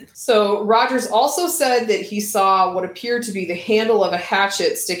again. So Rogers also said that he saw what appeared to be the handle of a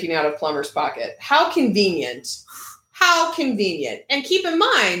hatchet sticking out of Plummer's pocket. How convenient. How convenient. And keep in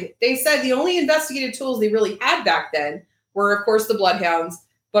mind, they said the only investigative tools they really had back then were, of course, the bloodhounds,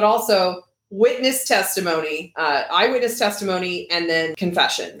 but also witness testimony, eyewitness testimony, and then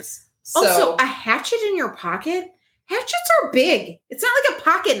confessions. So, also, a hatchet in your pocket? Hatchets are big. It's not like a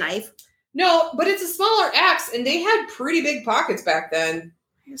pocket knife. No, but it's a smaller axe, and they had pretty big pockets back then.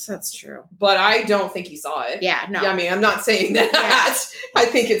 I guess that's true. But I don't think he saw it. Yeah, no. I mean, I'm not saying that. Yeah. I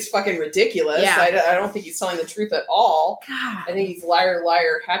think it's fucking ridiculous. Yeah. I don't think he's telling the truth at all. God. I think he's liar,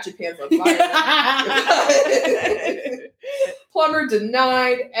 hatchet pants on fire. Plummer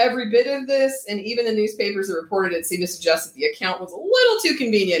denied every bit of this, and even the newspapers that reported it seemed to suggest that the account was a little too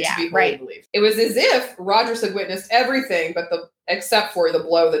convenient to be wholly believed. It was as if Rogers had witnessed everything except for the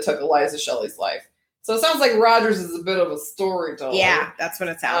blow that took Eliza Shelly's life. So it sounds like Rogers is a bit of a storyteller. Yeah, that's what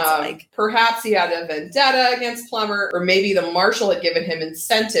it sounds like. Perhaps he had a vendetta against Plummer, or maybe the marshal had given him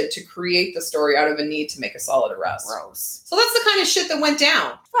incentive to create the story out of a need to make a solid arrest. Gross. So that's the kind of shit that went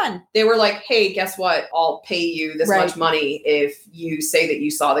down. Fun. They were like, hey, guess what? I'll pay you this much money if you say that you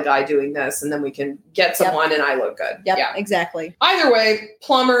saw the guy doing this, and then we can get someone and I look good. Yep, yeah, exactly. Either way,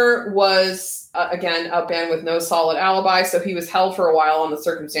 Plummer was, again, a man with no solid alibi, so he was held for a while on the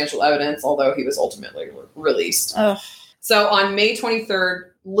circumstantial evidence, although he was ultimately released. Ugh. So on May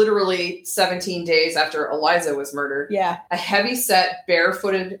 23rd, literally 17 days after Eliza was murdered, a heavy-set,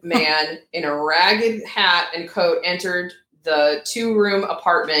 barefooted man in a ragged hat and coat entered the 2-room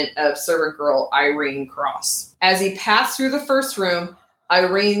apartment of servant girl Irene Cross. As he passed through the first room,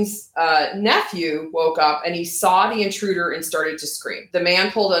 Irene's nephew woke up and he saw the intruder and started to scream. The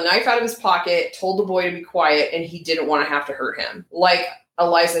man pulled a knife out of his pocket, told the boy to be quiet, and he didn't want to have to hurt him. Like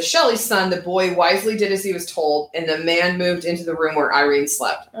Eliza Shelly's son, the boy wisely did as he was told, and the man moved into the room where Irene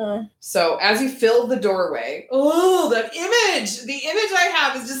slept. So as he filled the doorway, that image! The image I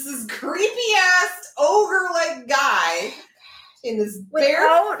have is just this creepy-ass, ogre-like guy in this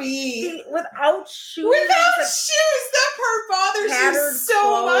bare feet. Without shoes. Without shoes! That part bothers you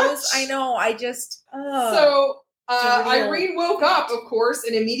so much. I know, I just... So Irene woke up, of course,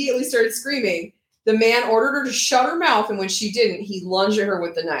 and immediately started screaming. The man ordered her to shut her mouth, and when she didn't, he lunged at her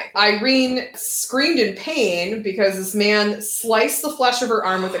with the knife. Irene screamed in pain because this man sliced the flesh of her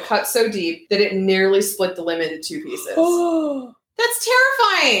arm with a cut so deep that it nearly split the limb into 2 pieces. That's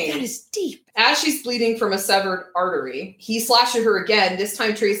terrifying. That is deep. As she's bleeding from a severed artery, he slashed at her again, this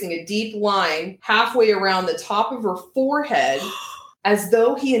time tracing a deep line halfway around the top of her forehead as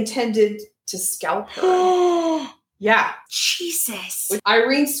though he intended to scalp her. Yeah. Jesus.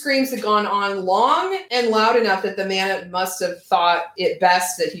 Irene's screams had gone on long and loud enough that the man must have thought it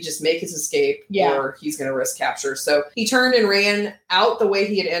best that he just make his escape or he's going to risk capture. So he turned and ran out the way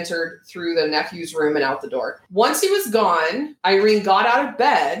he had entered through the nephew's room and out the door. Once he was gone, Irene got out of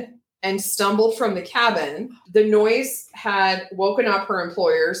bed and stumbled from the cabin. The noise had woken up her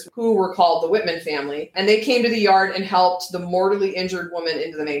employers, who were called the Whitman family, and they came to the yard and helped the mortally injured woman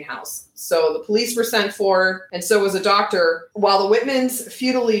into the main house. So the police were sent for, and so was a doctor. While the Whitmans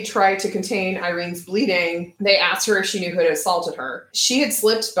futilely tried to contain Irene's bleeding, they asked her if she knew who had assaulted her. She had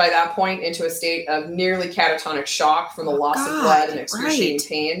slipped by that point into a state of nearly catatonic shock from the loss of blood and excruciating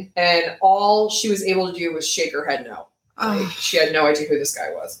pain, and all she was able to do was shake her head no. She had no idea who this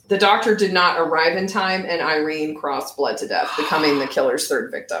guy was. The doctor did not arrive in time, and Irene Cross bled to death, becoming the killer's 3rd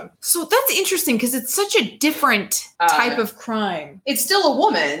victim. So that's interesting because it's such a different type of crime. It's still a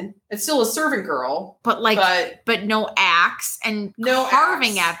woman. It's still a servant girl. But no axe and no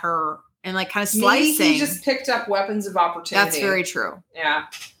carving at her and kind of slicing. Maybe he just picked up weapons of opportunity. That's very true. Yeah.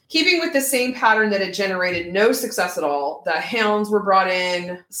 Keeping with the same pattern that had generated no success at all, the hounds were brought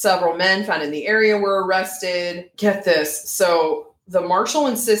in. Several men found in the area were arrested. Get this. So the marshal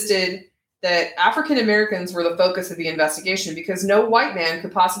insisted that African Americans were the focus of the investigation because no white man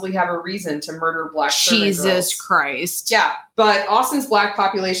could possibly have a reason to murder black servant girls. Jesus Christ. Yeah. But Austin's black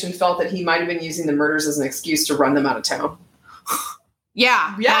population felt that he might have been using the murders as an excuse to run them out of town.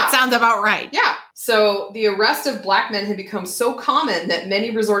 Yeah. That sounds about right. Yeah. So the arrest of black men had become so common that many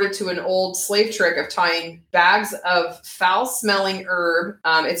resorted to an old slave trick of tying bags of foul-smelling herb,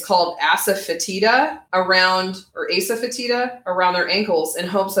 it's called asafoetida, around their ankles in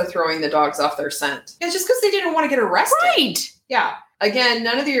hopes of throwing the dogs off their scent. It's just because they didn't want to get arrested. Right. Yeah. Again,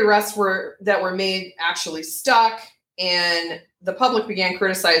 none of the arrests that were made actually stuck, and the public began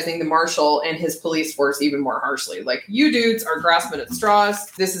criticizing the marshal and his police force even more harshly. Like, you dudes are grasping at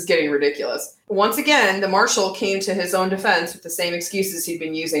straws. This is getting ridiculous. Once again, the marshal came to his own defense with the same excuses he'd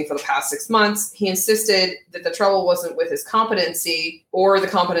been using for the past 6 months. He insisted that the trouble wasn't with his competency or the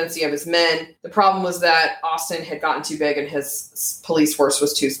competency of his men. The problem was that Austin had gotten too big and his police force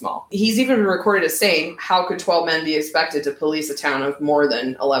was too small. He's even recorded as saying, how could 12 men be expected to police a town of more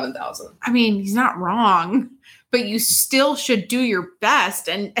than 11,000? I mean, he's not wrong. But you still should do your best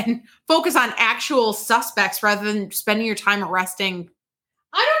and focus on actual suspects rather than spending your time arresting.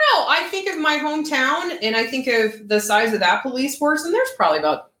 I don't know. I think of my hometown and I think of the size of that police force, and there's probably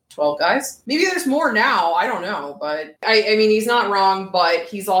about 12 guys. Maybe there's more now. I don't know. But I mean, he's not wrong, but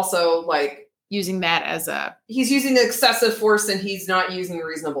he's also like using that as he's using excessive force and he's not using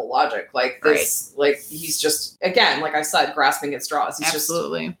reasonable logic. Like this, right. Like he's just, again, like I said, grasping at straws. He's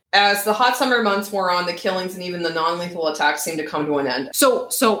absolutely. Just, as the hot summer months wore on, the killings and even the non-lethal attacks seemed to come to an end. So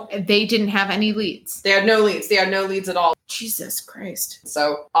they didn't have any leads. They had no leads. They had no leads at all. Jesus Christ.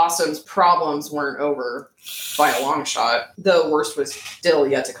 So Austin's problems weren't over by a long shot. The worst was still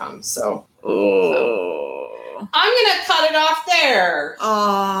yet to come. So. I'm going to cut it off there.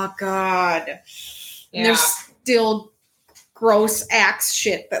 Oh, God. Yeah. And there's still gross axe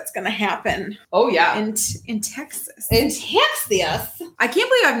shit that's going to happen. Oh, yeah. In Texas. In Texas? I can't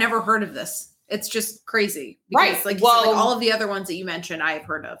believe I've never heard of this. It's just crazy. Because, right. Like, well, like all of the other ones that you mentioned, I've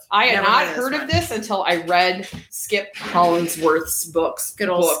heard of. I had not heard of this until I read Skip Hollandsworth's books. Good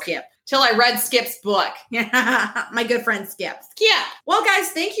old Skip. Till I read Skip's book. Yeah, my good friend Skip. Yeah. Well,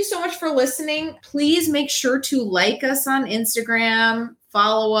 guys, thank you so much for listening. Please make sure to like us on Instagram,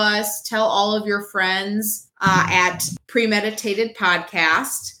 follow us, tell all of your friends at Premeditated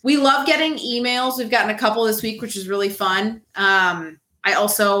Podcast. We love getting emails. We've gotten a couple this week, which is really fun. I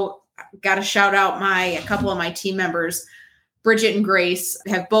also got to shout out a couple of my team members. Bridget and Grace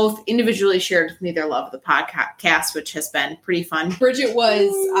have both individually shared with me their love of the podcast, which has been pretty fun. Bridget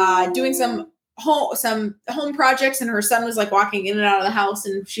was doing some home projects, and her son was like walking in and out of the house,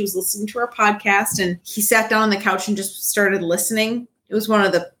 and she was listening to our podcast, and he sat down on the couch and just started listening. It was one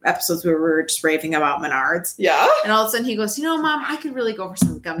of the episodes where we were just raving about Menards. Yeah. And all of a sudden he goes, Mom, I could really go for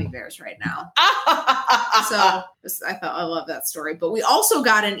some gummy bears right now. So I love that story. But we also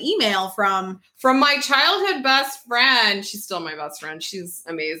got an email from my childhood best friend. She's still my best friend. She's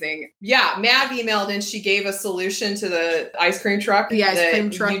amazing. Yeah. Mav emailed and she gave a solution to the ice cream truck. The ice cream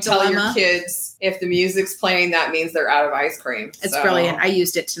truck you dilemma. Tell your kids if the music's playing, that means they're out of ice cream. It's brilliant. I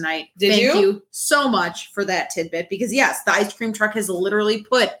used it tonight. Thank you so much for that tidbit, because yes, the ice cream truck has literally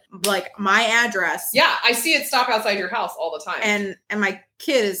put like my address. Yeah. I see it stop outside your house all the time. And my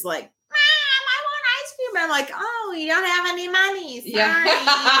kid is like, Mom, I want ice cream. And I'm like, oh, you don't have any money. Sorry.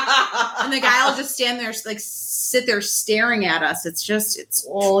 Yeah. And the guy will just stand there, like sit there staring at us. It's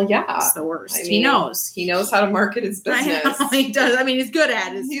the worst. I mean, he knows how to market his business. I know, he does. I mean, he's good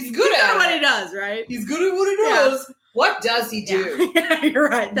at it. He's good at what he does, right? He's good at what he does. Yeah. What does he do? Yeah, you're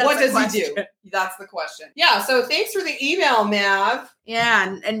right. What does he do? That's the question. Yeah. So thanks for the email, Mav.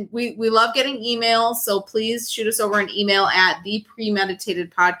 Yeah. And we love getting emails. So please shoot us over an email at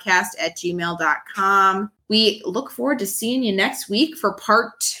thepremeditatedpodcast@gmail.com. We look forward to seeing you next week for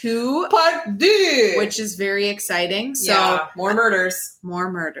part 2. Part 2. Which is very exciting. So yeah, more murders.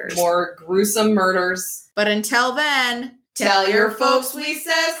 More gruesome murders. But until then, tell your folks we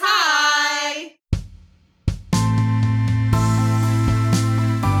says hi.